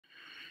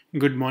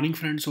Good morning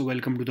friends, so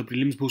welcome to the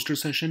prelims booster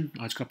session.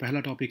 आज का पहला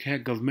topic है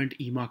गवर्नमेंट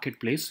ई मार्केट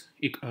प्लेस।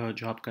 एक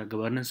जो आपका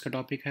गवर्नेंस का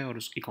टॉपिक है और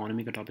उस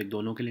इकोनॉमी का टॉपिक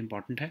दोनों के लिए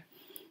इंपॉर्टेंट है।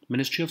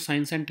 Ministry of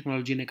science and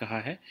technology ने कहा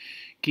है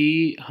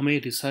कि हमें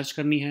रिसर्च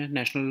करनी है,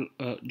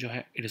 नेशनल जो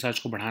है रिसर्च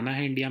को बढ़ाना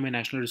है इंडिया में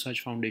नेशनल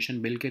रिसर्च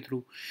फाउंडेशन बिल के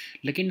थ्रू।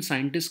 लेकिन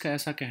साइंटिस्ट का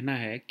ऐसा कहना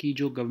है कि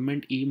जो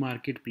गवर्नमेंट ई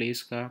मार्केट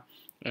प्लेस का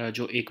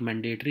जो एक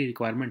मैंडेटरी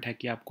रिक्वायरमेंट है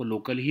कि आपको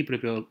लोकल ही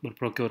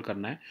प्रोक्योर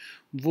करना है,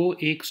 वो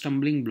एक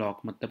स्टम्बलिंग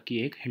ब्लॉक मतलब कि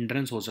एक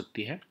हिंड्रेंस हो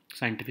सकती है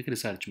साइंटिफिक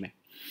रिसर्च में।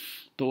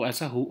 तो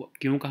ऐसा हो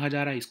क्यों कहा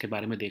जा रहा है, इसके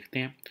बारे में देखते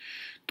हैं।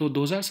 तो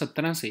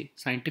 2017 से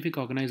साइंटिफिक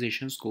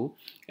ऑर्गेनाइजेशंस को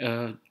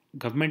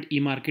गवर्नमेंट ई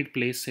मार्केट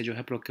प्लेस से जो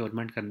है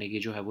प्रोक्योरमेंट करने की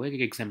जो है वो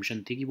एक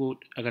एग्जेम्पशन थी कि वो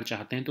अगर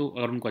चाहते हैं तो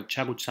अगर उनको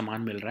अच्छा कुछ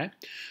सामान मिल रहा है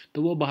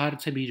तो वो बाहर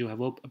से भी जो है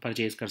वो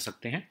परचेज़ कर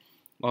सकते हैं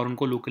और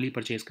उनको लोकली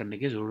परचेज़ करने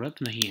की ज़रूरत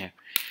नहीं है।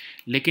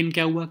 लेकिन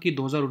क्या हुआ कि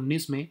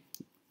 2019 में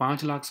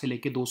 5 लाख से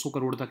लेके 200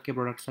 करोड़ तक के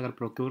प्रोडक्ट्स अगर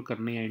प्रोक्योर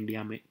करने हैं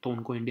इंडिया में तो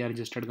उनको इंडिया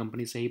रजिस्टर्ड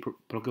कंपनी से ही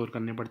प्रोक्योर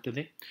करने पड़ते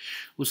थे।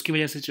 उसकी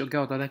वजह से जो क्या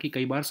होता था कि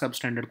कई बार सब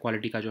स्टैंडर्ड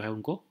क्वालिटी का जो है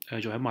उनको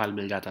जो है माल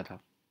मिल जाता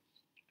था।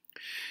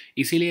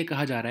 इसीलिए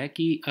कहा जा रहा है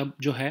कि अब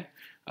जो है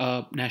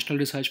नेशनल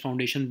रिसर्च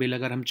फाउंडेशन बिल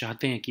अगर हम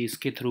चाहते हैं कि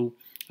इसके थ्रू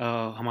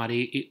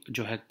हमारी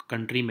जो है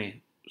कंट्री में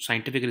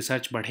साइंटिफिक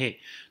रिसर्च बढ़े,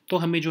 तो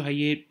हमें जो है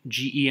ये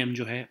GEM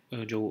जो है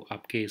जो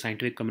आपके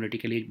साइंटिफिक कम्युनिटी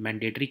के लिए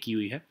मैंडेटरी की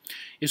हुई है,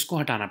 इसको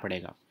हटाना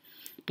पड़ेगा।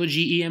 तो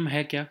GEM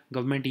है क्या?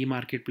 गवर्नमेंट ई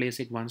मार्केट प्लेस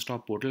एक वन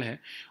स्टॉप पोर्टल है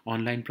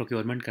ऑनलाइन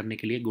प्रोक्योरमेंट करने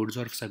के लिए गुड्स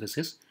और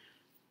सर्विसेज।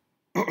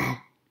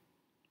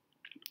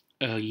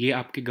 ये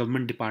आपके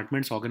गवर्नमेंट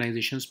डिपार्टमेंट्स,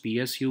 ऑर्गेनाइजेशंस,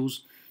 PSUs,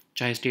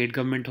 चाहे स्टेट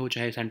गवर्नमेंट हो,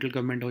 चाहे सेंट्रल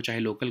गवर्नमेंट हो, चाहे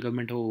लोकल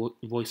गवर्नमेंट हो,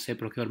 वो इससे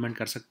प्रोक्योरमेंट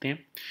कर सकते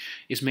हैं।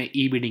 इसमें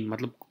ई बिडिंग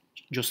मतलब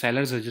जो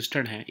सेलर्स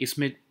रजिस्टर्ड हैं,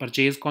 इसमें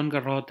परचेज़ कौन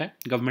कर रहा होता है?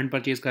 गवर्नमेंट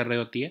परचेज़ कर रही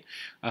होती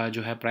है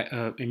जो है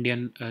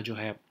इंडियन जो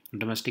है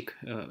डोमेस्टिक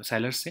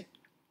सेलर्स से।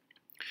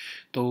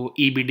 तो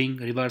ई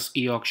bidding, reverse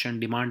e auction,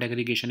 demand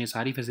aggregation, ये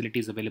सारी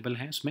फैसिलिटीज़ अवेलेबल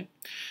हैं इसमें।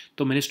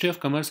 तो ministry of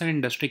commerce and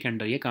industry के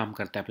अंडर ये काम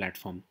करता है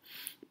platform.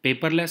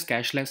 Paperless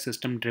cashless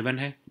system driven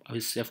है। अब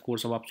इससे ऑफ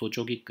कोर्स अब आप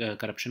सोचो कि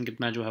करप्शन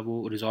कितना जो है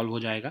वो रिजॉल्व हो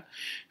जाएगा।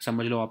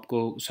 समझ लो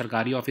आपको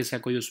सरकारी ऑफिस है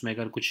कोई, उसमें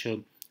अगर कुछ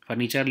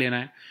फर्नीचर लेना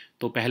है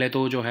तो पहले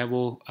तो जो है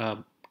वो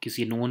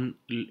किसी नोन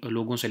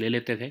लोगों से ले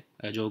लेते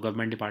थे जो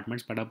गवर्नमेंट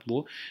डिपार्टमेंट्स, पर अब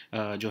वो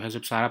जो है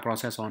जब सारा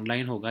प्रोसेस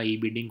ऑनलाइन होगा, ई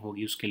बिडिंग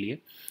होगी उसके लिए,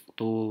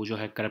 तो जो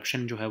है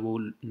करप्शन जो है वो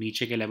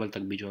नीचे के लेवल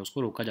तक भी जो है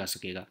उसको रोका जा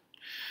सकेगा।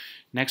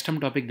 नेक्स्ट हम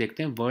टॉपिक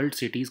देखते हैं वर्ल्ड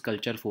सिटीज़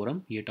कल्चर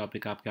फोरम। ये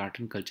टॉपिक आपके आर्ट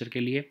एंड कल्चर के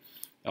लिए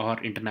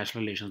और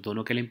इंटरनेशनल रिलेशन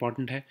दोनों के लिए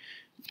इंपॉर्टेंट है।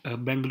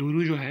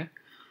 बेंगलुरु जो है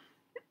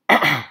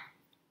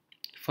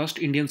फर्स्ट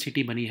इंडियन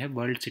सिटी बनी है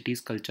वर्ल्ड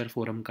सिटीज़ कल्चर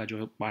फोरम का जो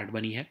है पार्ट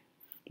बनी है।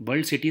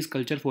 वर्ल्ड सिटीज़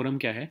कल्चर फोरम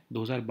क्या है?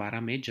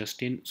 2012 में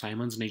जस्टिन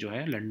साइमंस ने जो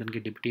है लंदन के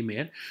डिप्टी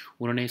मेयर,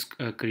 उन्होंने इस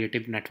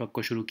क्रिएटिव नेटवर्क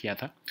को शुरू किया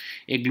था।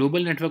 एक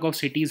ग्लोबल नेटवर्क ऑफ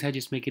सिटीज़ है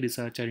जिसमें कि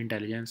रिसर्च और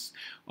इंटेलिजेंस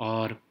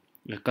और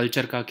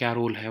कल्चर का क्या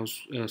रोल है उस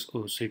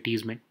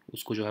सिटीज़ में,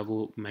 उसको जो है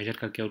वो मेजर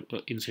करके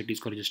इन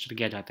सिटीज़ को रजिस्टर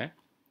किया जाता है।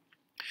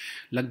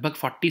 लगभग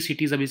 40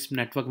 सिटीज़ अब इस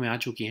नेटवर्क में आ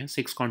चुकी हैं।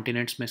 6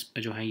 कॉन्टिनेंट्स में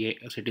जो है ये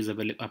सिटीज़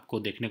अवेलेबल आपको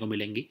देखने को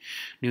मिलेंगी।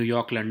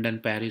 New York, London,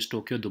 Paris,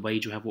 Tokyo, Dubai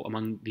जो है वो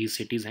अमंग दीज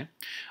सिटीज़ हैं।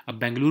 अब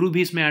बेंगलुरु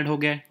भी इसमें ऐड हो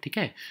गया है, ठीक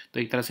है। तो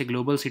एक तरह से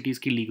ग्लोबल सिटीज़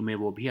की लीग में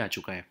वो भी आ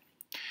चुका है।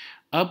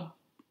 अब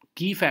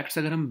की फैक्ट्स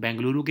अगर हम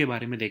बेंगलुरु के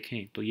बारे में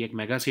देखें तो ये एक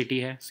मेगा सिटी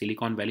है,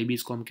 सिलिकॉन वैली भी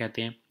इसको हम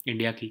कहते हैं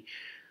इंडिया की।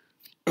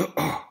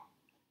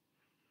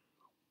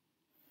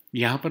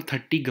 यहाँ पर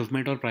 30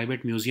 गवर्नमेंट और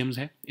प्राइवेट म्यूजियम्स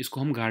है,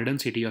 इसको हम गार्डन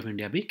सिटी ऑफ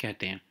इंडिया भी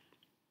कहते हैं।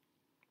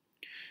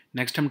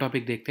 नेक्स्ट हम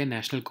टॉपिक देखते हैं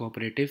नेशनल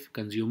कोऑपरेटिव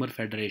कंज्यूमर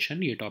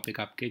फेडरेशन। ये टॉपिक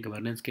आपके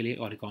गवर्नेंस के लिए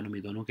और इकोनॉमी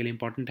दोनों के लिए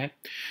इंपॉर्टेंट है।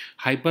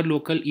 Hyper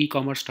local e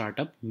commerce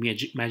startup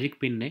magic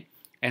pin ने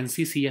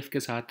NCCF के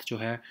साथ जो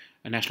है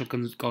नेशनल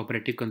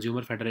कोऑपरेटिव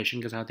कंज्यूमर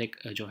फेडरेशन के साथ एक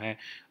जो है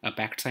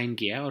पैक्ट साइन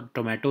किया है और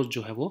टोमेटोज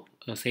जो है वो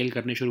सेल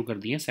करने शुरू कर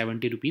दिए हैं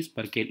 70 रुपीज़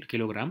पर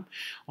किलोग्राम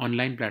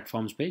ऑनलाइन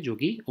प्लेटफॉर्म्स पे, जो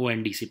कि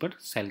ONDC पर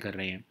सेल कर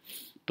रहे हैं।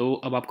 तो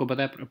अब आपको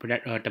पता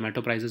है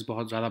टमाटो प्राइसेस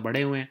बहुत ज़्यादा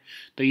बढ़े हुए हैं,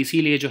 तो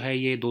इसीलिए जो है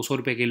ये 200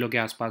 रुपये किलो के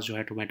आसपास जो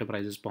है टोमेटो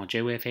प्राइसेस पहुँचे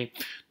हुए थे।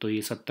 तो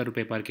ये 70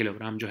 रुपये पर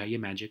किलोग्राम जो है ये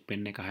मैजिक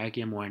पिन ने कहा है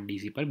कि हम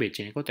ONDC पर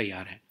बेचने को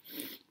तैयार हैं।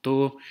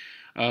 तो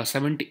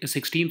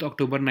 16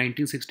 अक्टूबर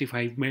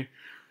 1965 में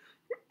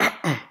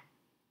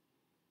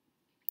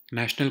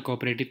national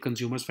cooperative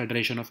consumers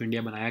federation of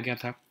India बनाया गया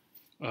था।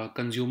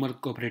 कंज्यूमर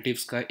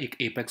कोऑपरेटिव्स का एक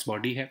एपेक्स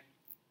बॉडी है।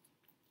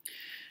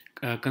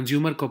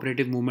 कंज्यूमर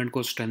कोऑपरेटिव मूवमेंट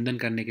को स्ट्रेंथन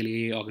करने के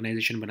लिए ये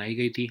ऑर्गेनाइजेशन बनाई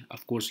गई थी।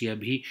 ऑफ कोर्स ये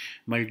अभी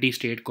multi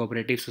state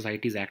cooperative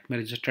societies act में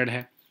रजिस्टर्ड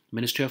है।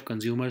 मिनिस्ट्री ऑफ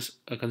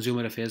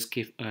कंज्यूमर अफेयर्स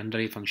के अंदर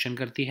ये फंक्शन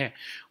करती है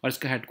और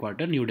इसका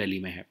हेडक्वार्टर न्यू दिल्ली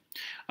में है।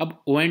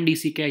 अब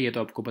ONDC क्या है ये तो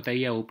आपको पता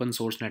ही है, ओपन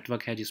सोर्स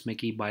नेटवर्क है जिसमें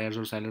कि बायर्स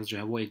और सेलर्स जो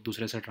है वो एक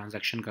दूसरे से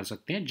ट्रांजैक्शन कर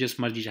सकते हैं जिस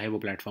मर्जी चाहे वो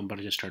प्लेटफॉर्म पर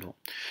रजिस्टर्ड हो।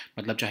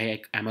 मतलब चाहे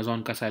एक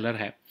अमेज़ॉन का सेलर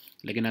है,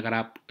 लेकिन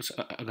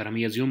अगर हम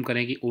ये अज्यूम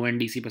करें कि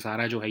ONDC पर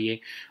सारा जो है ये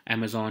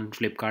अमेज़ॉन,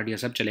 फ्लिपकार्ट ये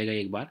सब चलेगा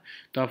एक बार,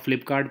 तो आप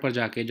फ्लिपकार्ट पर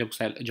जाके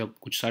जब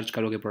कुछ सर्च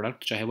करोगे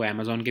प्रोडक्ट, चाहे वो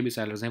अमेज़ॉन के भी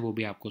सेलर्स हैं, वो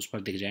भी आपको उस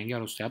पर दिख जाएंगे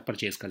और उससे आप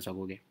परचेज़ कर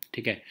सकोगे,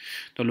 ठीक है।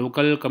 तो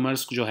लोकल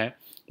कॉमर्स जो है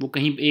वो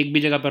कहीं एक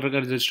भी जगह पर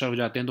अगर रजिस्टर हो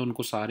जाते हैं तो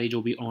उनको सारे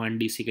जो भी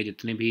ONDC के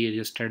जितने भी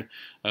रजिस्टर्ड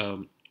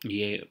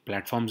ये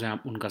प्लेटफॉर्म्स हैं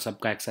उनका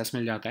सबका एक्सेस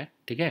मिल जाता है,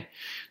 ठीक है।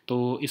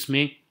 तो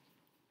इसमें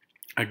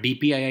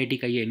DPIIT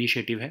का ये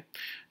इनिशिएटिव है।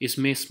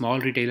 इसमें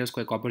स्मॉल रिटेलर्स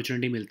को एक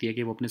अपॉर्चुनिटी मिलती है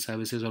कि वो अपने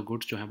सर्विसेज और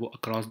गुड्स जो हैं वो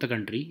across the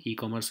country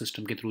e-commerce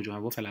system के थ्रू जो है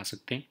वो फैला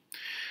सकते हैं।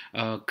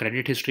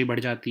 क्रेडिट हिस्ट्री बढ़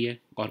जाती है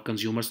और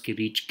कंज्यूमर्स की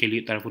रीच के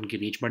लिए तरफ उनकी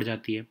रीच बढ़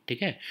जाती है,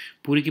 ठीक है।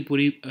 पूरी की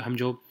पूरी हम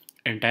जो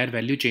एंटायर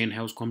वैल्यू चेन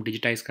है उसको हम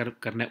डिजिटाइज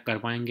कर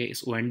पाएंगे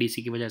इस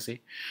ONDC की वजह से,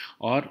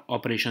 और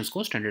ऑपरेशंस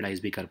को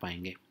स्टैंडर्डाइज भी कर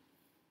पाएंगे।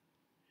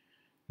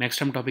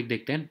 नेक्स्ट हम टॉपिक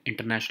देखते हैं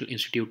international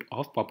institute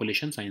of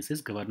population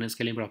sciences governance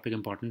के लिए टॉपिक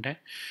इंपॉर्टेंट है।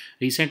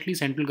 रिसेंटली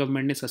सेंट्रल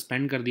गवर्नमेंट ने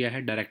सस्पेंड कर दिया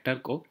है डायरेक्टर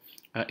को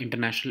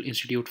international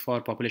institute for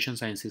population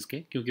sciences के,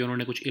 क्योंकि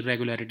उन्होंने कुछ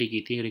इरेगुलरिटी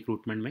की थी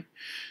रिक्रूटमेंट में।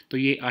 तो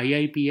ये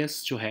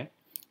IIPS जो है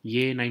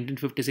ये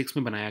 1956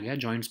 में बनाया गया,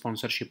 joint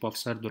sponsorship of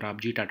sir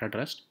Dorabji Tata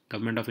trust,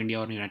 government of India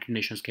और यूनाइटेड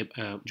नेशंस के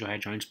जो है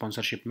जॉइंट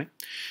स्पॉन्सरशिप में।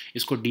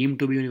 इसको डीम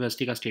टू बी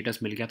यूनिवर्सिटी का स्टेटस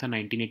मिल गया था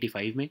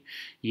 1985 में।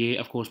 ये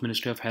of course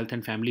ministry of health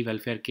and family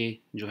welfare के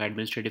जो है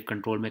एडमिनिस्ट्रेटिव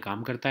कंट्रोल में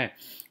काम करता है,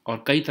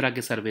 और कई तरह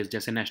के सर्वेज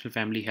जैसे national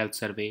family health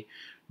survey,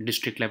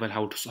 district level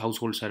house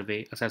hold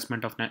survey,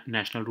 assessment of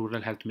national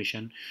rural health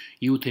mission,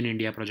 youth in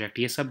India project,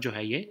 ये सब जो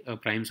है ये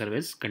प्राइम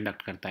सर्विस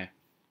कंडक्ट करता है।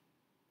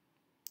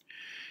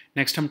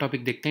 नेक्स्ट हम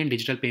टॉपिक देखते हैं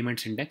डिजिटल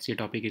पेमेंट्स इंडेक्स। ये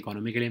टॉपिक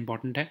इकोनॉमी के लिए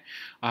इंपॉर्टेंट है।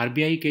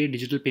 RBI के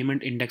डिजिटल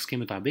पेमेंट इंडेक्स के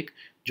मुताबिक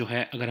जो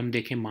है अगर हम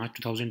देखें मार्च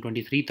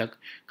 2023 तक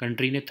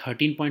कंट्री ने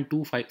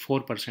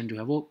 13.24% जो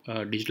है वो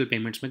डिजिटल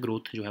पेमेंट्स में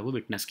ग्रोथ जो है वो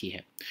विटनेस की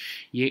है।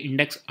 ये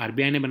इंडेक्स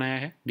RBI ने बनाया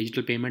है।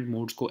 डिजिटल पेमेंट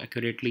मोड्स को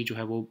एक्यूरेटली जो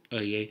है वो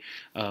ये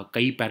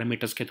कई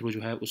पैरामीटर्स के थ्रू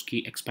जो है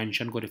उसकी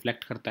एक्सपेंशन को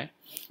रिफ्लेक्ट करता है।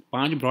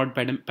 5 ब्रॉड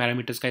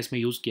पैरामीटर्स का इसमें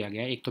यूज़ किया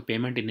गया है। एक तो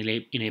पेमेंट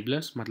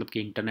इनेबलर्स, मतलब कि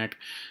इंटरनेट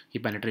की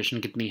पेनिट्रेशन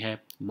कितनी है,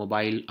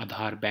 मोबाइल,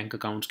 आधार, बैंक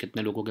अकाउंट्स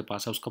कितने लोगों के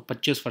पास है, उसका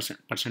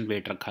 25%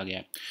 वेट रखा गया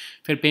है।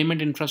 फिर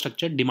पेमेंट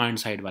इंफ्रास्ट्रक्चर, डिमांड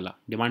साइड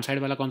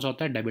वाला कौन सा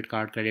होता है, डेबिट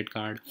कार्ड, क्रेडिट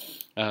कार्ड,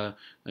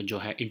 जो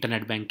है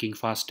इंटरनेट बैंकिंग,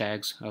 फास्ट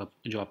टैग्स,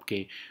 जो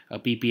आपके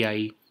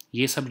PPI,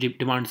 ये सब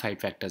डिमांड साइड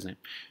फैक्टर्स हैं।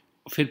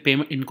 फिर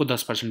पेमेंट, इनको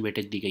 10%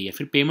 वेटेज दी गई है।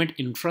 फिर पेमेंट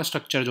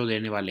इंफ्रास्ट्रक्चर जो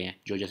देने वाले हैं,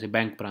 जो जैसे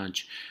bank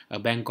branch,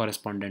 bank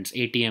correspondents,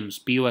 ATMs,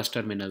 POS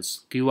terminals,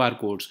 QR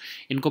codes,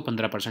 इनको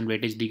 15%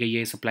 वेटेज दी गई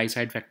है। सप्लाई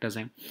साइड फैक्टर्स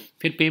हैं।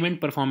 फिर पेमेंट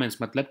परफॉर्मेंस,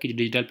 मतलब कि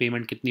डिजिटल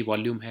पेमेंट कितनी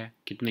वॉल्यूम है,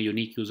 कितने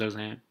यूनिक यूज़र्स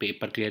हैं,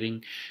 paper clearing,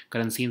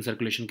 currency in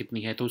circulation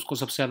कितनी है, तो उसको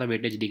सबसे ज़्यादा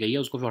वेटेज दी गई है,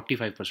 उसको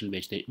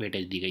 45%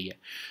 वेटेज दी गई है।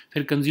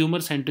 फिर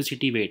कंज्यूमर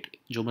सेंट्रिसिटी वेट,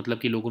 जो मतलब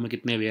कि लोगों में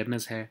कितने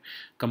अवेयरनेस है,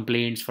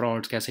 कंप्लेंट्स,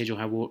 फ्रॉड्स कैसे जो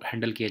है वो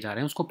हैंडल किए जा रहे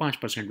हैं, उसको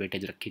 5%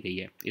 वेटेज रखी गई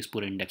है इस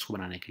पूरे इंडेक्स को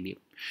बनाने के लिए।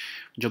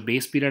 जो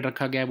बेस पीरियड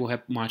रखा गया है वो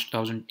है मार्च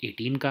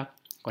 2018 का,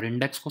 और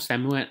इंडेक्स को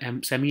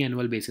सेमी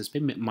एनुअल बेसिस पे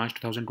मार्च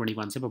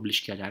 2021 से पब्लिश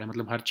किया जा रहा है,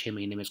 मतलब हर 6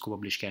 महीने में इसको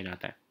पब्लिश किया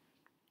जाता है।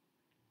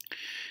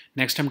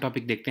 नेक्स्ट हम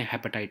टॉपिक देखते हैं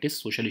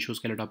हेपेटाइटिस, सोशल इश्यूज़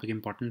के लिए टॉपिक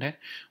इंपॉर्टेंट है।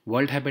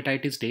 वर्ल्ड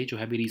हेपेटाइटिस डे जो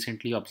है अभी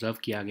रिसेंटली ऑब्जर्व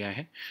किया गया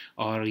है,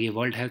 और ये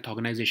वर्ल्ड हेल्थ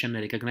ऑर्गेनाइजेशन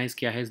ने रिकॉग्नाइज़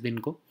किया है इस दिन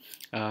को।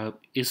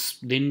 इस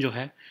दिन जो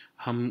है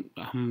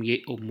हम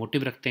ये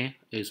मोटिव रखते हैं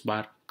इस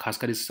बार,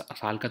 खासकर इस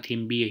साल का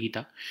थीम भी यही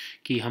था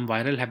कि हम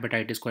वायरल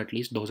हेपेटाइटिस को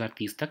एटलीस्ट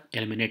 2030 तक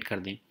एलिमिनेट कर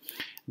दें।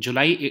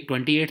 जुलाई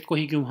 28 को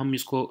ही क्यों हम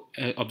इसको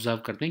ऑब्जर्व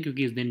करते हैं,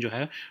 क्योंकि इस दिन जो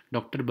है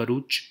डॉक्टर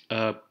बरूच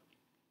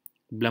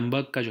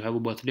ब्लमबर्ग का जो है वो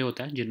बर्थडे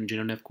होता है,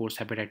 जिन्होंने of course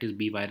hepatitis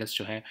B virus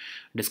जो है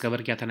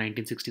डिस्कवर किया था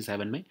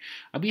 1967 में।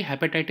 अब ये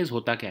हेपेटाइटिस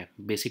होता क्या है,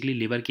 बेसिकली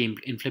लिवर की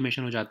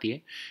इन्फ्लेमेशन हो जाती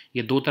है।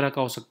 ये 2 तरह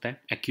का हो सकता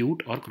है,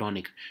 एक्यूट और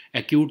क्रॉनिक।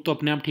 एक्यूट तो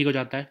अपने आप ठीक हो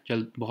जाता है,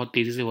 बहुत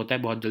तेज़ी से होता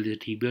है, बहुत जल्दी से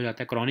ठीक भी हो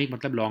जाता है। क्रॉनिक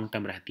मतलब लॉन्ग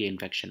टर्म रहती है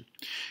इन्फेक्शन।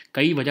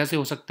 कई वजह से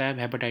हो सकता है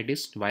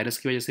हेपेटाइटिस, वायरस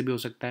की वजह से भी हो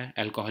सकता है,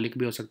 अल्कोहलिक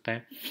भी हो सकता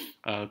है,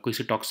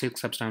 किसी टॉक्सिक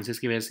सब्सटेंसेस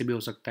की वजह से भी हो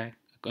सकता है,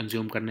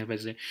 कंज्यूम करने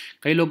वजह से।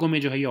 कई लोगों में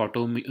जो है ये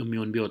ऑटो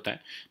इम्यून भी होता है,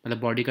 मतलब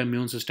बॉडी का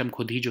इम्यून सिस्टम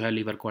खुद ही जो है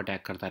लीवर को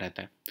अटैक करता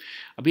रहता है।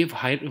 अब ये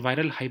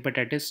वायरल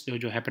हेपेटाइटिस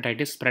जो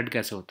हेपेटाइटिस स्प्रेड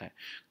कैसे होता है,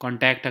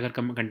 कॉन्टैक्ट अगर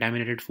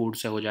कंटेमिनेटेड फूड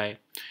से हो जाए,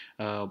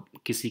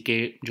 किसी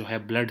के जो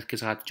है ब्लड के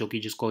साथ, जो कि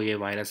जिसको ये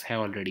वायरस है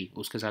ऑलरेडी,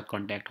 उसके साथ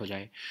कॉन्टैक्ट हो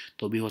जाए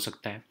तो भी हो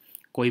सकता है।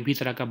 कोई भी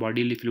तरह का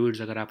बॉडीली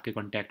फ्लूइड्स अगर आपके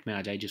कांटेक्ट में आ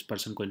जाए जिस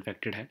पर्सन को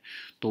इन्फेक्टेड है,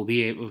 तो भी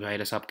ये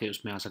वायरस आपके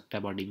उसमें आ सकता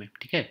है बॉडी में,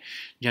 ठीक है।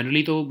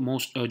 जनरली तो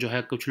मोस्ट जो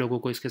है कुछ लोगों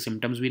को इसके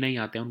सिम्टम्स भी नहीं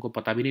आते हैं, उनको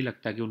पता भी नहीं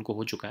लगता कि उनको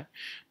हो चुका है,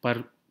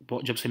 पर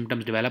जब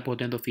सिम्टम्स डेवलप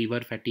होते हैं तो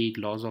fever, fatigue,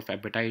 loss of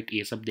appetite,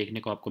 ये सब देखने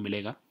को आपको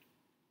मिलेगा।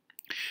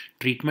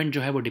 ट्रीटमेंट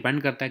जो है वो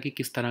डिपेंड करता है कि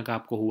किस तरह का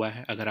आपको हुआ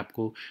है। अगर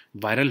आपको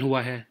वायरल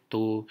हुआ है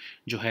तो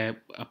जो है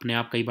अपने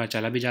आप कई बार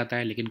चला भी जाता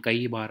है, लेकिन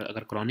कई बार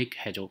अगर क्रॉनिक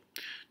है जो,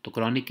 तो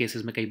क्रॉनिक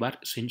केसेस में कई बार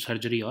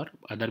सर्जरी और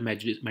अदर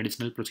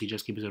मेडिसिनल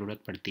प्रोसीजर्स की भी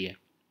ज़रूरत पड़ती है।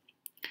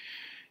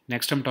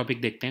 नेक्स्ट हम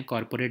टॉपिक देखते हैं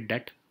corporate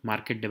debt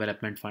market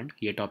development fund.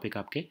 ये टॉपिक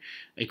आपके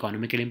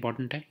इकोनॉमी के लिए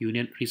इंपॉर्टेंट है।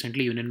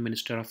 यूनियन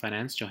मिनिस्टर ऑफ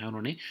फाइनेंस जो है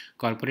उन्होंने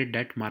corporate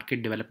debt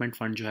market development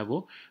fund जो है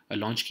वो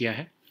लॉन्च किया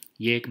है।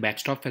 ये एक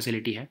बैकस्टॉप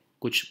फैसिलिटी है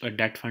कुछ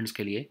डेट फंड्स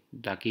के लिए,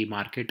 ताकि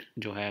मार्केट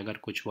जो है अगर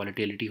कुछ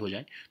वॉलेटिलिटी हो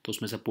जाए तो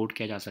उसमें सपोर्ट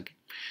किया जा सके,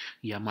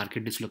 या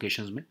मार्केट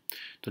डिसलोकेशंस में,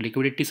 तो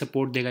लिक्विडिटी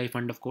सपोर्ट देगा ये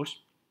फंड ऑफ कोर्स।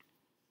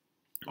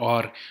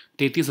 और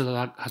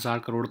 33,000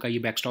 करोड़ का ये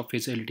बैकस्टॉप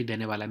फैसिलिटी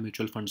देने वाला है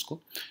म्यूचुअल फंड्स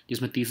को,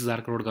 जिसमें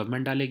 30,000 करोड़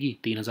गवर्नमेंट डालेगी,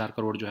 3,000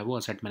 करोड़ जो है वो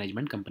असेट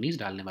मैनेजमेंट कंपनीज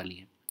डालने वाली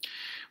हैं।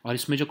 और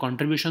इसमें जो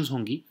कॉन्ट्रीब्यूशंस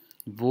होंगी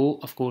वो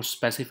of course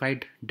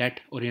specified date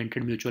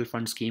oriented mutual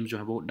fund schemes जो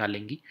है वो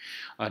डालेंगी।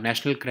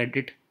 National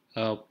credit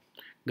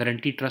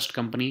guarantee trust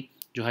company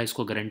जो है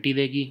इसको गारंटी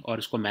देगी, और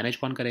इसको मैनेज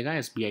कौन करेगा?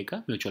 एसबीआई का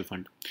म्यूचुअल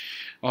फंड।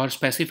 और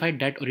specified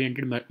date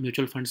oriented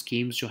mutual fund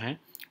schemes जो हैं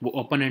वो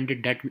open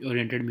ended date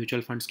oriented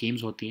mutual fund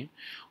schemes होती हैं,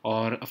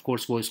 और ऑफ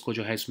कोर्स वो इसको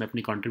जो है इसमें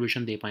अपनी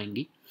कंट्रीब्यूशन दे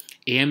पाएंगी।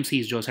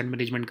 एएमसीज जो असेट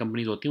मैनेजमेंट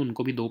कंपनीज होती हैं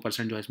उनको भी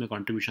 2% जो है इसमें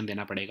कंट्रीब्यूशन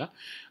देना पड़ेगा,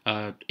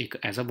 एक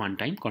as a one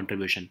time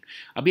contribution.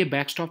 अब ये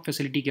बैकस्टॉप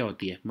फैसिलिटी क्या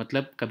होती है?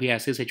 मतलब कभी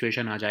ऐसे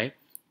सिचुएशन आ जाए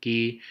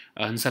कि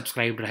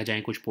अनसब्सक्राइब रह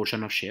जाएं कुछ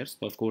पोर्शन ऑफ शेयर्स,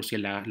 तो ऑफ कोर्स ये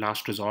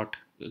लास्ट रिजॉर्ट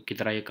की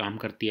तरह ये काम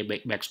करती है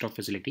बैकस्टॉप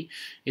फैसिलिटी।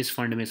 इस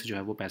फंड में से जो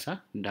है वो पैसा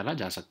डाला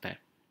जा सकता है।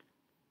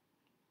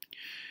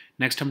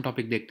 नेक्स्ट हम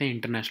टॉपिक देखते हैं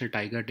इंटरनेशनल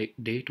टाइगर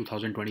डे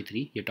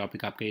 2023। ये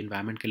टॉपिक आपके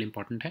इन्वायरमेंट के लिए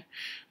इंपॉर्टेंट है।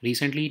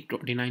 रिसेंटली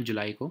 29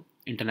 जुलाई को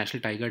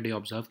इंटरनेशनल टाइगर डे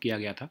ऑब्जर्व किया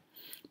गया था।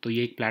 तो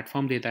ये एक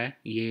प्लेटफॉर्म देता है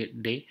ये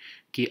डे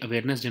कि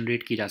अवेयरनेस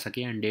जनरेट की जा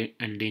सके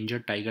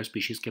एंडेंजर्ड टाइगर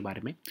स्पीशीज़ के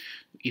बारे में।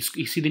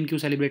 इसी दिन क्यों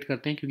सेलिब्रेट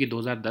करते हैं? क्योंकि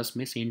 2010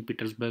 में सेंट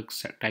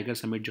पीटर्सबर्ग टाइगर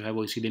समिट जो है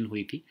वो इसी दिन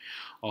हुई थी,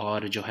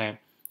 और जो है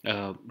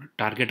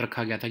टारगेट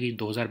रखा गया था कि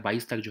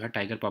 2022 तक जो है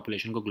टाइगर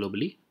पॉपुलेशन को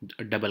ग्लोबली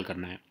डबल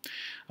करना है।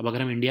 अब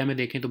अगर हम इंडिया में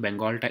देखें तो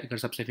बंगाल टाइगर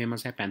सबसे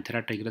फेमस है, पैंथेरा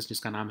टाइगरस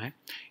जिसका नाम है।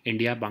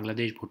 इंडिया,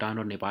 बांग्लादेश, भूटान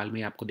और नेपाल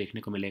में आपको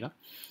देखने को मिलेगा।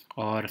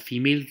 और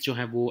फीमेल्स जो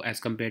हैं वो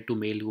एज़ कम्पेयर टू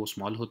मेल वो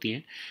स्मॉल होती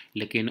हैं,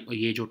 लेकिन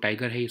ये जो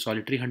टाइगर है ये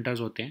सॉलिटरी हंटर्स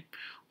होते हैं,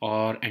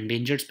 और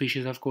एंडेंजर्ड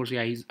स्पीशीज़ ऑफ कोर्स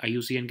ये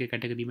IUCN के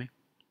कैटेगरी में।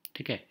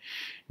 ठीक है।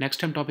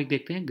 नेक्स्ट हम टॉपिक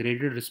देखते हैं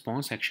ग्रेडेड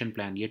रिस्पांस एक्शन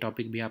प्लान। ये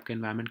टॉपिक भी आपके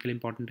एनवायरनमेंट के लिए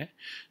इंपॉर्टेंट है।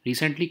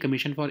 Recently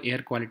commission for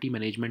air quality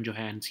management जो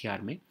है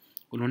एनसीआर में,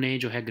 उन्होंने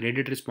जो है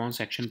ग्रेडेड रिस्पांस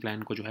एक्शन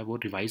प्लान को जो है वो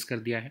रिवाइज़ कर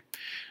दिया है।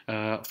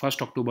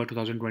 1 अक्टूबर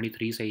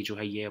 2023 से ही जो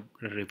है ये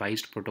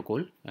रिवाइज्ड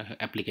प्रोटोकॉल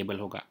एप्लीकेबल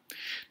होगा।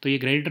 तो ये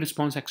ग्रेडेड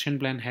रिस्पांस एक्शन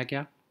प्लान है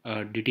क्या?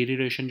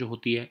 डिटीरिएशन जो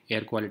होती है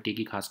एयर क्वालिटी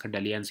की, खासकर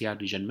दिल्ली एनसीआर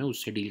रीजन में,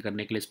 उससे डील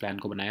करने के लिए इस प्लान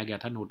को बनाया गया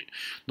था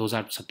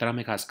 2017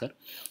 में खासकर।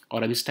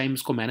 और अब इस टाइम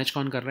इसको मैनेज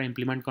कौन कर रहा है,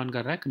 इंप्लीमेंट कौन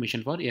कर रहा है?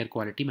 Commission for air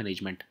quality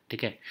management.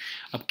 ठीक है।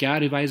 अब क्या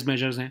रिवाइज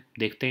मेजर्स हैं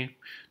देखते हैं।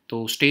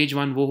 तो स्टेज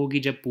 1 वो होगी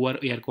जब पुअर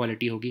एयर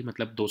क्वालिटी होगी,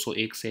 मतलब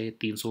 201 से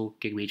 300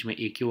 के बीच में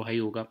AQI हाई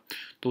होगा,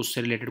 तो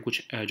उससे रिलेटेड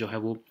कुछ जो है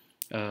वो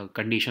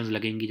कंडीशंस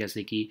लगेंगी,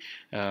 जैसे कि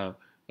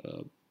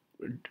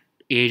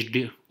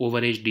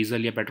ओवर एज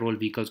डीजल या पेट्रोल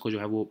व्हीकल्स को जो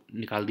है वो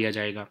निकाल दिया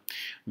जाएगा।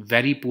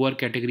 वेरी पुअर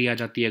कैटेगरी आ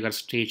जाती है अगर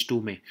स्टेज 2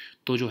 में,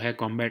 तो जो है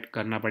कॉम्बैट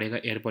करना पड़ेगा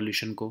एयर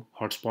पोल्यूशन को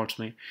हॉटस्पॉट्स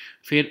में।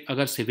 फिर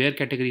अगर सिवियर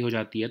कैटेगरी हो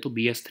जाती है तो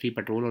BS3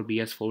 पेट्रोल और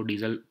BS4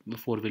 डीजल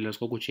 4 व्हीलर्स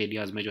को कुछ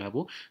एरियाज़ में जो है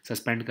वो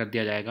सस्पेंड कर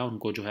दिया जाएगा।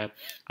 उनको जो है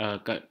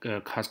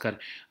खासकर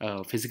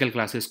फिजिकल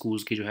क्लासेस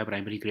स्कूल्स की जो है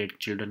प्राइमरी ग्रेड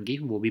चिल्ड्रन की,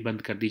 वो भी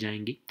बंद कर दी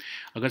जाएंगी।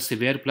 अगर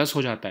सिवियर प्लस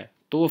हो जाता है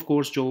तो ऑफ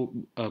कोर्स जो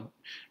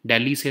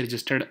दिल्ली से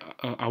रजिस्टर्ड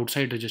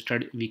आउटसाइड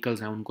रजिस्टर्ड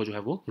व्हीकल्स हैं उनको जो है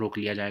वो रोक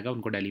लिया जाएगा,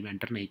 उनको दिल्ली में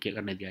एंटर नहीं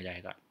करने दिया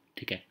जाएगा।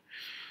 ठीक है।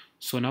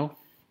 So now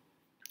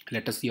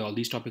let us see all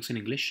these topics in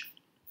English.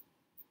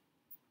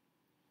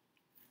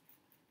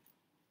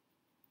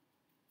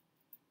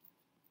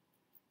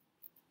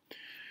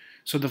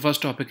 So the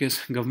first topic is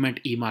government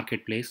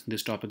e-marketplace.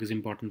 This topic is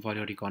important for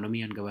your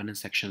economy and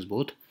governance sections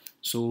both.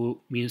 So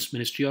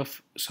Ministry of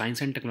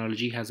Science and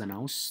Technology has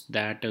announced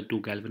that to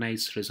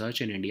galvanize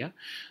research in India,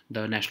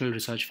 the National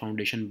Research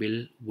Foundation bill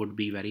would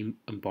be very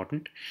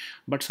important.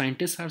 But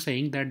scientists are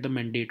saying that the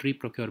mandatory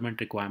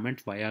procurement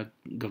requirement via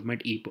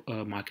government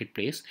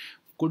e-marketplace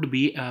could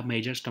be a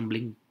major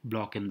stumbling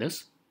block in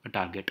this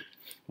target.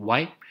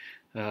 Why?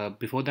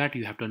 Before that,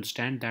 you have to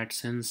understand that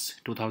since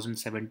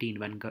 2017,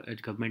 when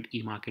government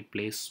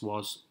e-marketplace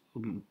was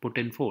put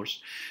in force,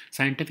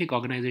 scientific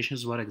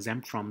organizations were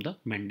exempt from the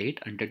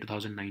mandate until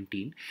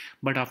 2019.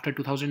 But after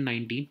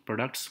 2019,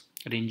 products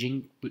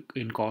ranging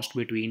in cost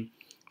between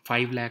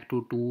 5 lakh to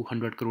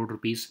 200 crore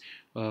rupees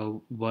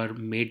were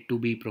made to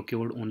be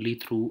procured only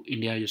through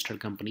India registered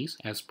companies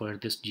as per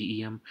this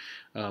GEM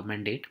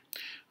mandate.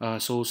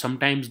 So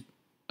sometimes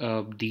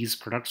these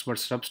products were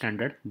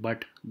substandard,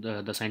 but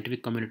the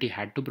scientific community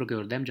had to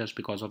procure them just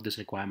because of this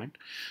requirement.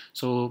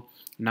 So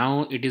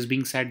now it is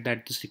being said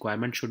that this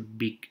requirement should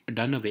be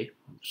done away.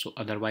 So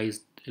otherwise,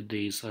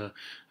 the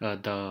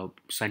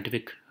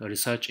scientific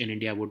research in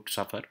India would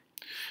suffer.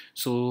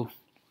 So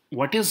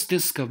what is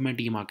this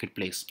government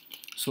e-marketplace?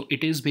 So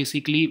it is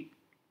basically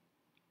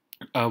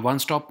a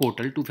one-stop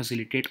portal to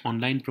facilitate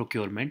online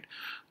procurement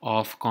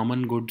of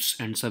common goods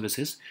and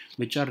services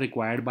which are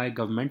required by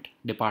government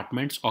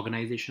departments,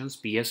 organizations,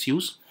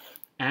 PSUs,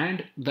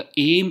 and the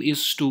aim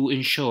is to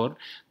ensure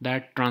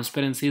that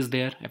transparency is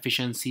there,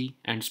 efficiency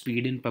and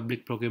speed in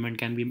public procurement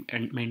can be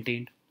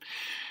maintained.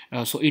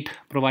 So it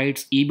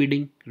provides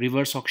e-bidding,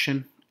 reverse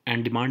auction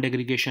and demand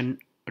aggregation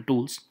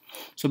tools.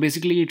 So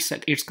basically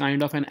it's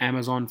kind of an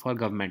Amazon for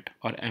government,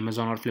 or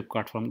Amazon or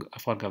Flipkart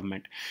for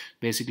government.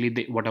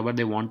 Basically whatever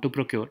they want to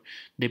procure,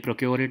 they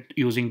procure it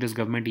using this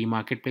government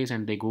e-marketplace,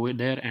 and they go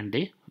there and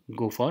they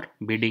go for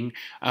bidding,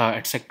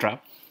 etc.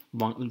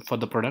 for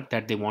the product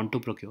that they want to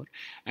procure,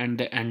 and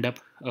they end up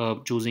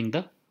choosing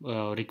the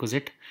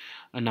requisite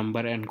number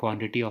and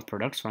quantity of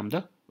products from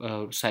the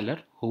seller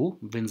who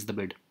wins the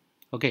bid.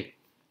 Okay,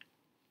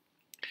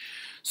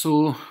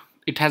 so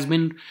it has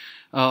been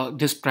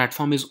this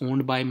platform is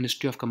owned by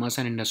Ministry of Commerce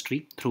and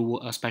Industry through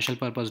a special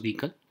purpose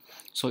vehicle.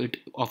 So it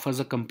offers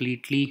a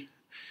completely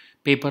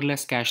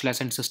paperless, cashless,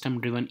 and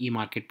system driven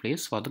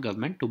e-marketplace for the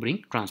government to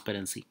bring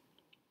transparency.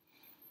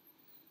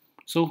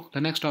 So the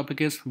next topic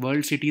is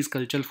World Cities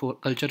Culture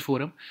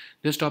Forum.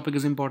 This topic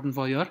is important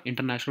for your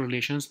international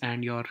relations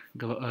and your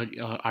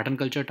art and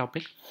culture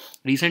topic.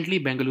 Recently,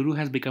 Bengaluru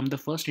has become the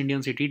first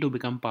Indian city to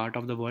become part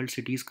of the World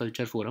Cities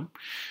Culture Forum.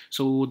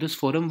 So this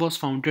forum was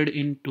founded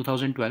in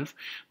 2012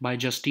 by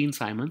Justine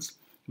Simons,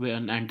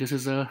 and this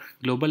is a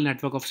global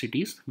network of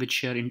cities which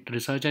share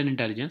research and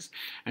intelligence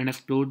and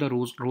explore the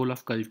role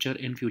of culture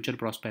in future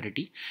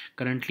prosperity.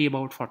 Currently,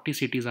 about 40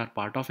 cities are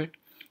part of it.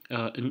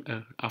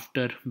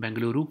 After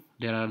Bengaluru,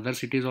 there are other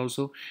cities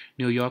also: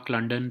 New York,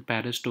 London,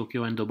 Paris,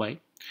 Tokyo, and Dubai.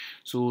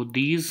 So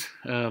these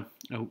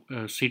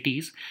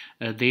cities,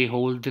 they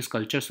hold this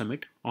culture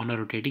summit on a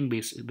rotating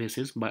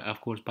basis, by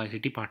of course by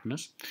city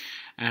partners,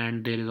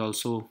 and there is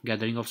also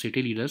gathering of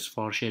city leaders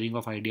for sharing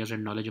of ideas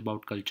and knowledge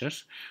about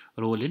culture's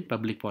role in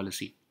public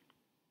policy.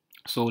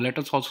 So let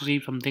us also see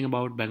something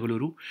about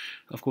Bengaluru.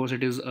 Of course,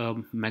 it is a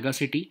mega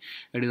city.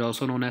 It is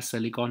also known as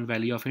Silicon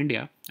Valley of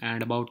India,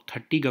 and about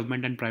 30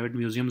 government and private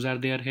museums are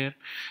there here.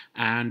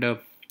 And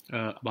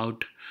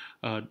about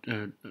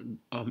an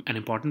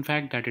important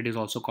fact that it is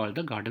also called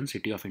the Garden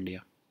City of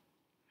India.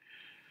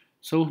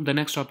 So the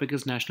next topic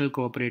is National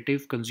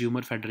Cooperative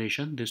Consumer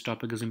Federation. This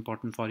topic is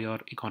important for your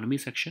economy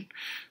section.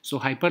 So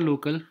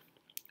hyperlocal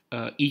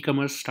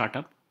e-commerce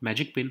startup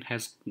Magic Pin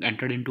has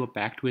entered into a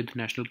pact with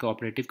National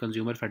Cooperative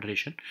Consumer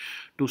Federation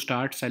to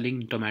start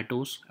selling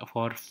tomatoes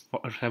for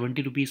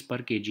 70 rupees per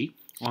kg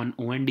on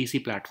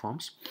ONDC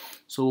platforms.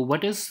 So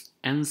what is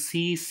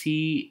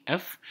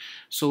NCCF?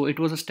 So it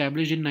was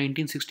established in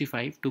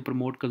 1965 to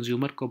promote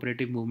consumer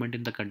cooperative movement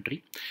in the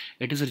country.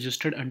 It is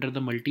registered under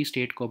the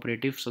Multi-State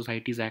Cooperative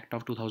Societies Act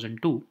of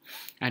 2002,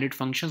 and it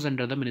functions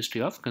under the Ministry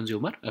of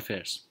Consumer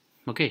Affairs.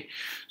 Okay,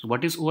 so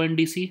what is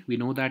ONDC? We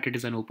know that it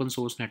is an open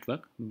source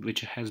network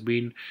which has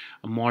been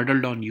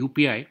modeled on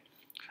UPI,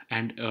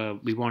 and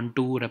we want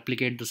to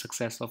replicate the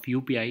success of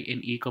UPI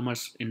in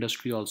e-commerce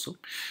industry also,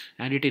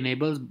 and it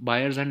enables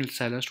buyers and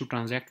sellers to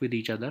transact with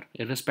each other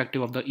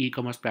irrespective of the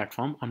e-commerce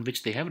platform on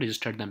which they have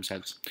registered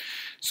themselves.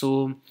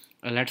 So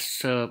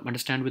let's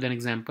understand with an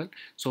example.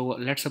 So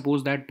let's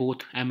suppose that both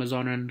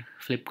Amazon and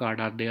Flipkart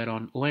are there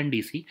on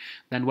ONDC.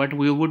 Then what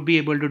we would be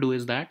able to do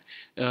is that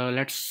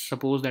let's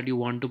suppose that you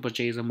want to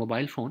purchase a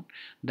mobile phone.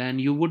 Then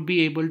you would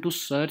be able to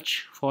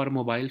search for a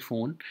mobile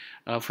phone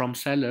from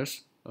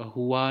sellers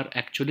who are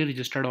actually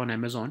registered on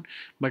Amazon,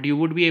 but you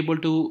would be able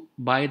to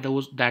buy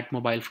that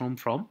mobile phone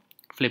from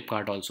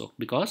Flipkart also,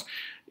 because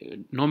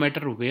no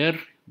matter where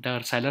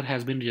the seller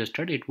has been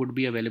registered, it would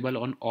be available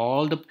on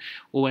all the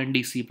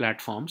ONDC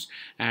platforms,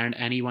 and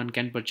anyone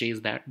can purchase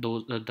that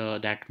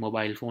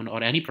mobile phone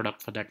or any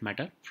product for that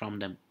matter from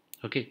them.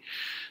 Okay,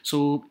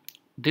 so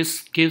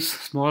this gives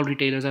small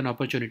retailers an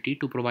opportunity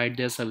to provide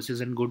their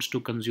services and goods to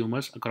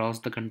consumers across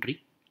the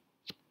country,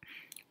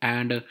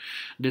 and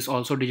this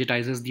also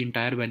digitizes the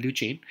entire value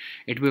chain.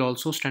 It will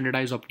also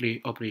standardize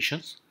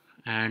operations,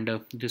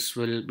 and this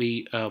will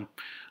be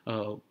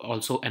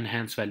also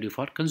enhance value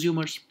for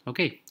consumers.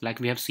 Okay, like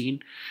we have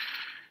seen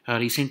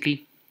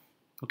recently.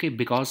 Okay,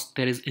 because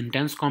there is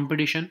intense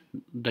competition,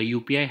 the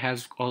UPI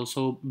has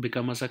also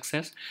become a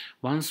success.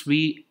 Once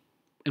we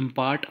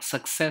impart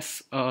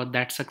success,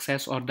 that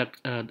success or that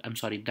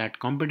that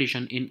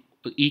competition in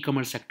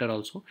e-commerce sector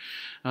also,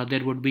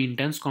 there would be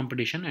intense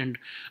competition and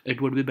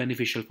it would be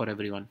beneficial for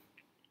everyone.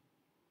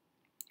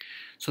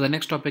 So the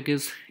next topic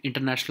is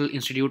International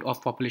Institute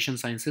of Population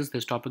Sciences.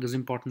 This topic is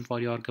important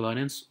for your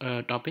governance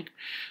topic.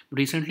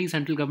 Recently,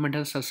 central government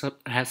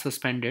has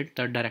suspended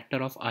the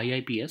director of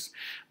IIPS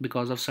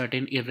because of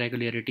certain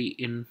irregularity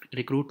in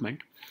recruitment.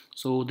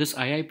 So this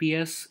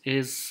IIPS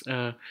is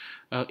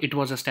it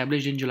was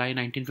established in July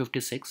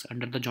 1956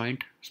 under the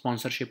joint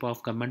sponsorship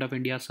of Government of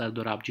India, Sir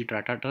Dorabji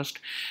Tata Trust,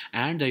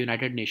 and the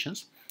United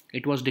Nations.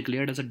 It was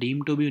declared as a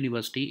deemed to be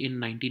university in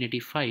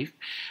 1985,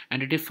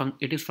 and it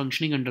is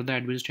functioning under the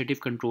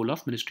administrative control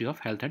of Ministry of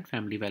Health and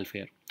Family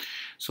Welfare.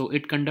 So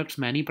it conducts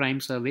many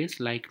prime surveys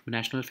like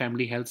National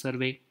Family Health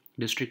Survey,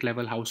 District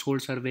Level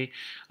Household Survey,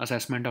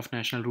 Assessment of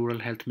National Rural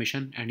Health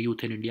Mission, and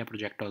Youth in India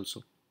project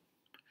also.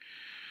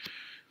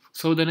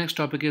 So the next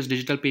topic is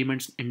Digital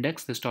Payments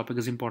Index. This topic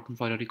is important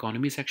for your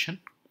economy section.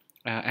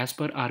 As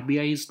per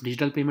RBI's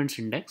Digital Payments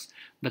Index,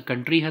 the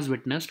country has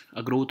witnessed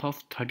a growth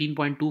of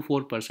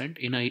 13.24%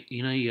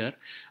 in a year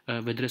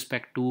with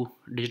respect to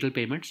digital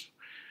payments.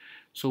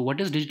 So what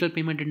is Digital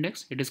Payment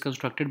Index? It is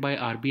constructed by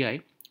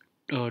RBI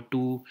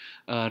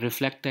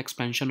reflect the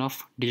expansion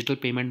of digital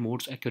payment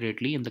modes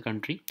accurately in the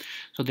country.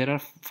 So there are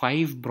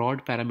 5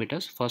 broad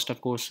parameters. First,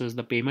 of course, is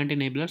the payment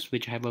enablers,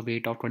 which have a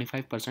weight of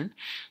 25%.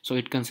 So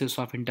it consists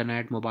of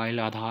internet, mobile,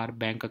 Aadhaar,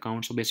 bank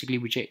accounts. So basically,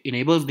 which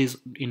enables these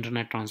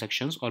internet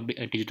transactions or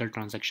digital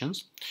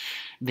transactions.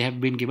 They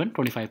have been given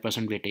 25%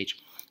 weightage.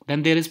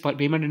 Then there is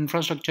payment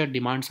infrastructure,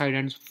 demand side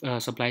and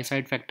supply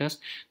side factors.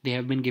 They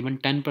have been given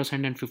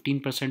 10% and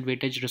 15%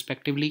 weightage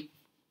respectively.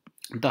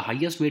 The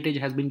highest weightage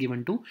has been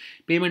given to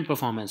payment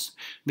performance,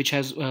 which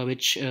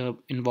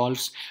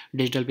involves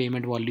digital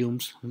payment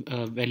volumes,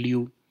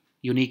 value,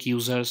 unique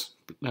users,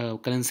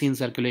 currency in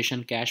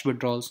circulation, cash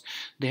withdrawals.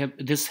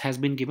 This has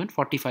been given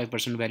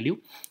 45% value.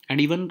 And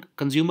even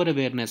consumer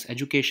awareness,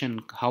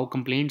 education, how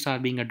complaints are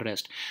being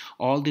addressed,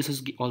 all this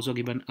is also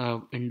given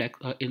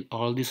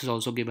all this is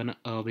also given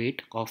a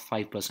weight of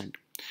 5%.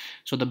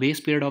 So the base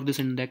period of this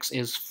index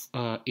is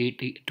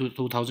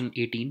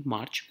 2018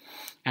 March,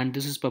 and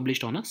this is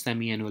published on a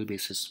semi-annual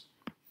basis.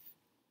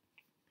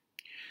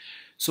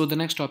 So the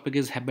next topic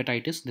is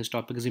hepatitis. This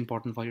topic is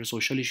important for your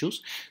social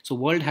issues. So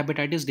World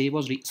Hepatitis Day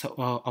was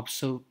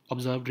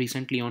observed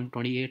recently on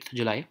 28th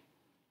July.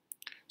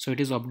 So it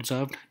is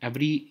observed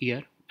every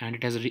year, and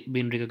it has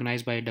been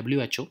recognized by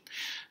WHO.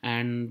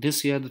 And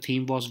this year the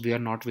theme was "We are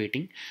not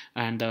waiting,"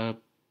 and the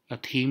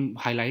theme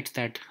highlights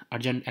that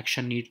urgent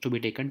action needs to be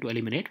taken to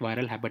eliminate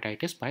viral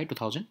hepatitis by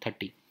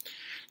 2030.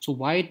 So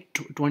why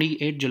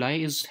 28 July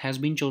has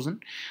been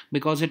chosen?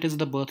 Because it is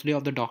the birthday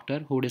of the doctor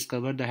who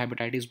discovered the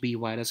hepatitis B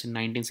virus in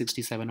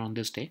 1967 on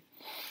this day.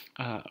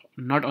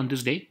 Not on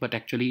this day, but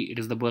actually it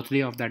is the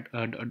birthday of that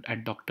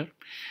doctor.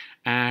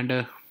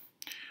 And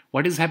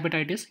what is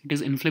hepatitis? It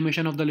is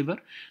inflammation of the liver.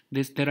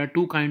 There are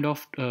two kind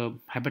of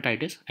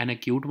hepatitis: an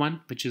acute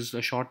one, which is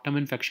a short-term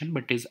infection,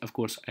 but is of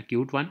course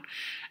acute one,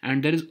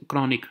 and there is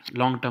chronic,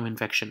 long-term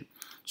infection.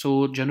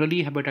 So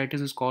generally,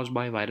 hepatitis is caused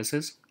by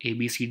viruses A,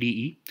 B, C, D,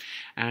 E,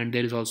 and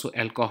there is also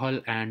alcohol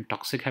and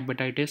toxic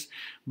hepatitis.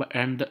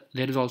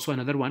 There is also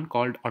another one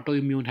called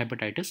autoimmune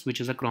hepatitis,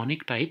 which is a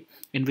chronic type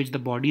in which the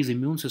body's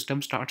immune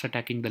system starts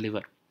attacking the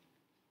liver.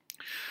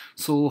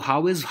 So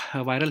how is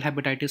viral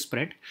hepatitis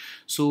spread?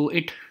 So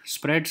it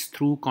spreads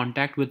through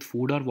contact with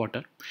food or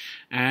water,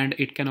 and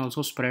it can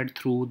also spread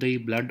through the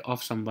blood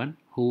of someone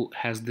who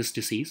has this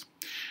disease,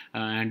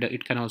 and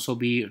it can also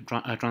be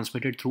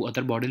transmitted through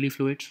other bodily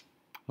fluids.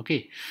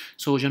 Okay,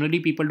 so generally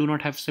people do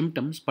not have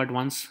symptoms, but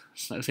once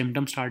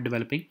symptoms start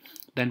developing,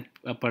 then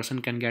a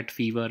person can get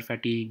fever,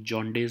 fatigue,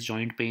 jaundice,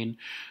 joint pain,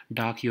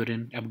 dark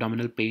urine,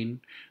 abdominal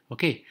pain,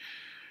 okay,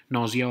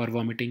 nausea or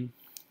vomiting.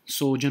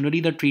 So generally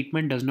the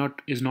treatment is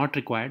not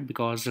required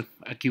because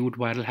acute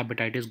viral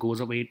hepatitis goes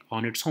away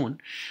on its own.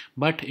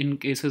 But in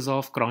cases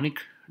of chronic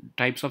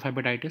types of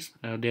hepatitis,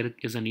 there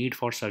is a need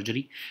for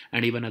surgery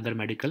and even other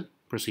medical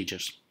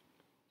procedures.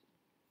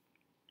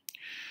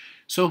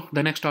 So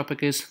the next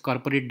topic is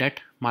corporate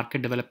debt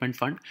market development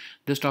fund.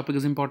 This topic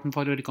is important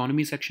for your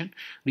economy section.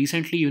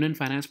 Recently, Union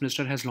Finance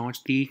Minister has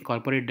launched the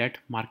corporate debt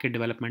market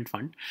development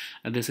fund.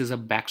 This is a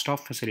backstop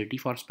facility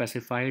for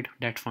specified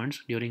debt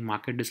funds during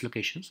market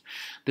dislocations.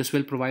 This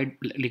will provide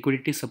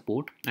liquidity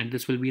support, and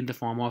this will be in the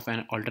form of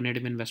an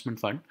alternative investment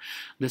fund.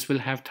 This will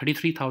have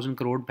 33,000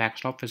 crore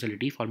backstop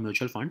facility for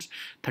mutual funds.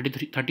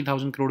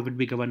 30,000 crore will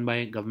be governed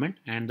by government,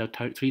 and the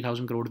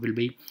 3,000 crore will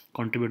be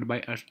contributed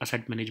by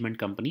asset management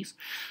companies.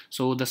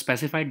 So the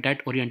specified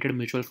debt-oriented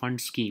mutual fund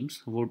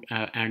schemes would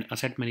and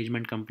asset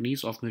management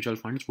companies of mutual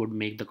funds would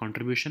make the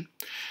contribution.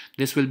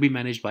 This will be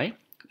managed by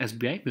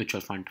SBI Mutual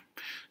Fund.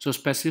 So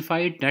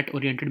specified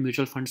debt-oriented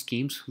mutual fund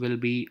schemes will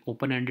be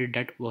open-ended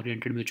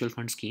debt-oriented mutual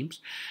fund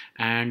schemes,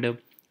 and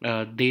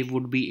they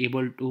would be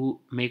able to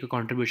make a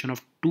contribution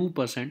of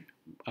 2%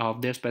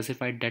 of their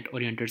specified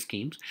debt-oriented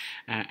schemes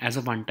as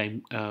a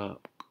one-time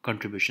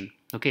contribution.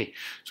 Okay,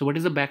 so what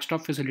is the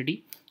backstop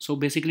facility? So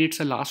basically it's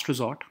a last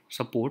resort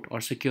support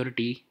or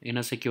security in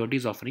a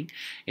securities offering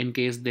in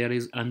case there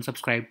is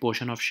unsubscribed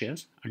portion of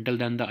shares. Until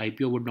then the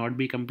IPO would not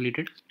be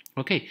completed.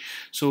 Okay,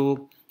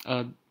 so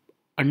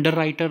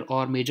underwriter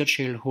or major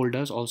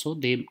shareholders also,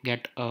 they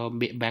get a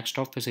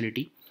backstop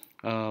facility,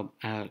 or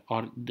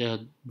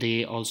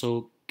they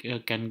also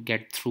can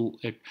get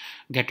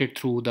it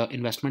through the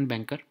investment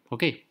banker.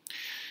 Okay,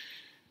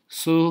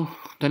 so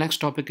the next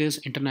topic is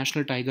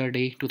International Tiger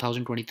Day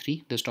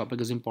 2023. This topic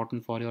is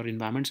important for your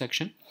environment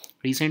section.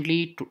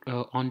 Recently,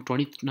 on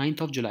 29th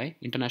of July,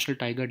 International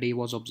Tiger Day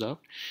was observed.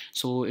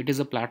 So it is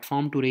a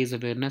platform to raise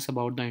awareness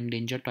about the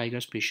endangered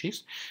tiger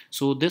species.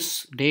 So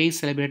this day is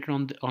celebrated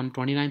on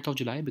 29th of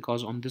July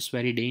because on this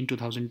very day in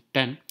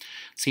 2010,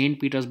 St.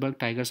 Petersburg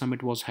Tiger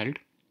Summit was held,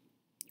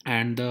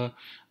 and the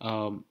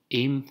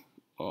aim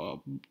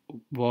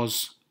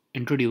was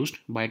introduced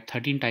by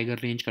 13 tiger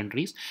range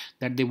countries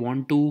that they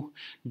want to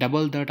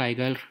double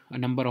the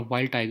number of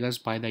wild tigers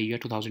by the year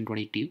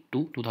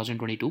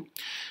 2022.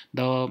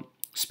 The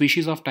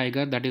species of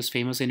tiger that is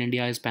famous in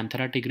India is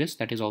Panthera tigris,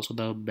 that is also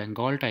the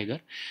Bengal tiger,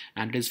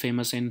 and it is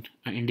famous in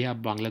India,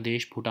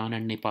 Bangladesh, Bhutan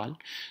and Nepal.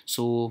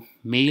 So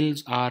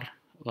males are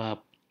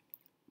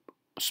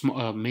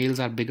males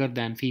are bigger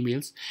than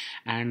females,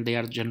 and they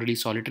are generally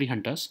solitary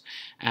hunters.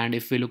 And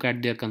if we look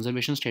at their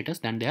conservation status,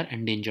 then they are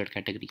endangered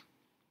category.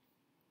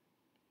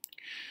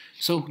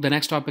 So the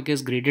next topic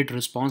is graded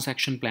response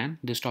action plan.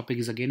 This topic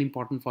is again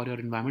important for your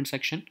environment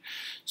section.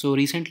 So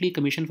recently,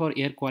 Commission for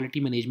Air Quality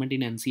Management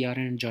in NCR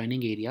and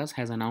adjoining areas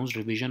has announced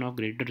revision of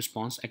graded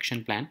response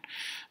action plan,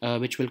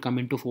 which will come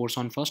into force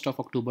on 1st of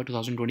October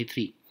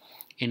 2023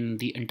 in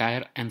the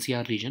entire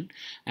NCR region.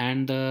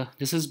 And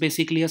this is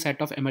basically a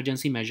set of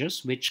emergency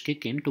measures which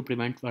kick in to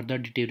prevent further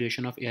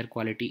deterioration of air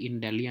quality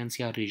in Delhi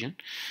NCR region.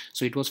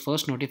 So it was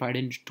first notified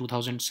in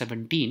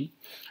 2017,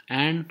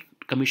 and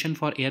Commission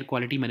for Air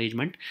Quality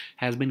Management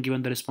has been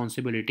given the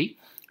responsibility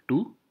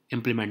to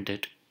implement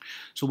it.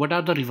 So what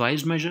are the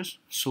revised measures?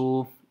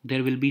 So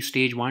there will be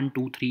stage 1,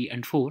 2, 3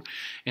 and 4.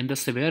 In the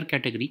severe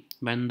category,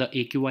 when the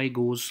AQI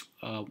goes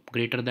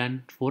greater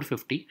than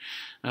 450,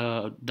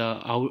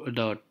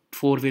 the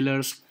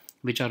four-wheelers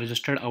which are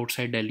registered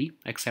outside Delhi,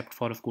 except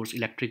for of course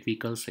electric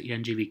vehicles,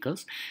 CNG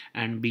vehicles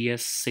and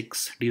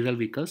BS6 diesel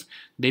vehicles,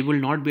 they will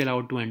not be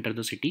allowed to enter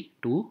the city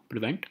to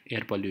prevent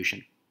air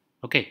pollution.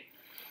 Okay.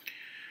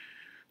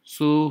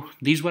 So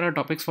these were our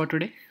topics for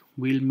today.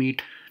 We'll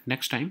meet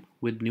next time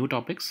with new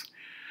topics.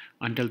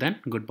 Until then,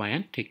 goodbye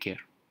and take care.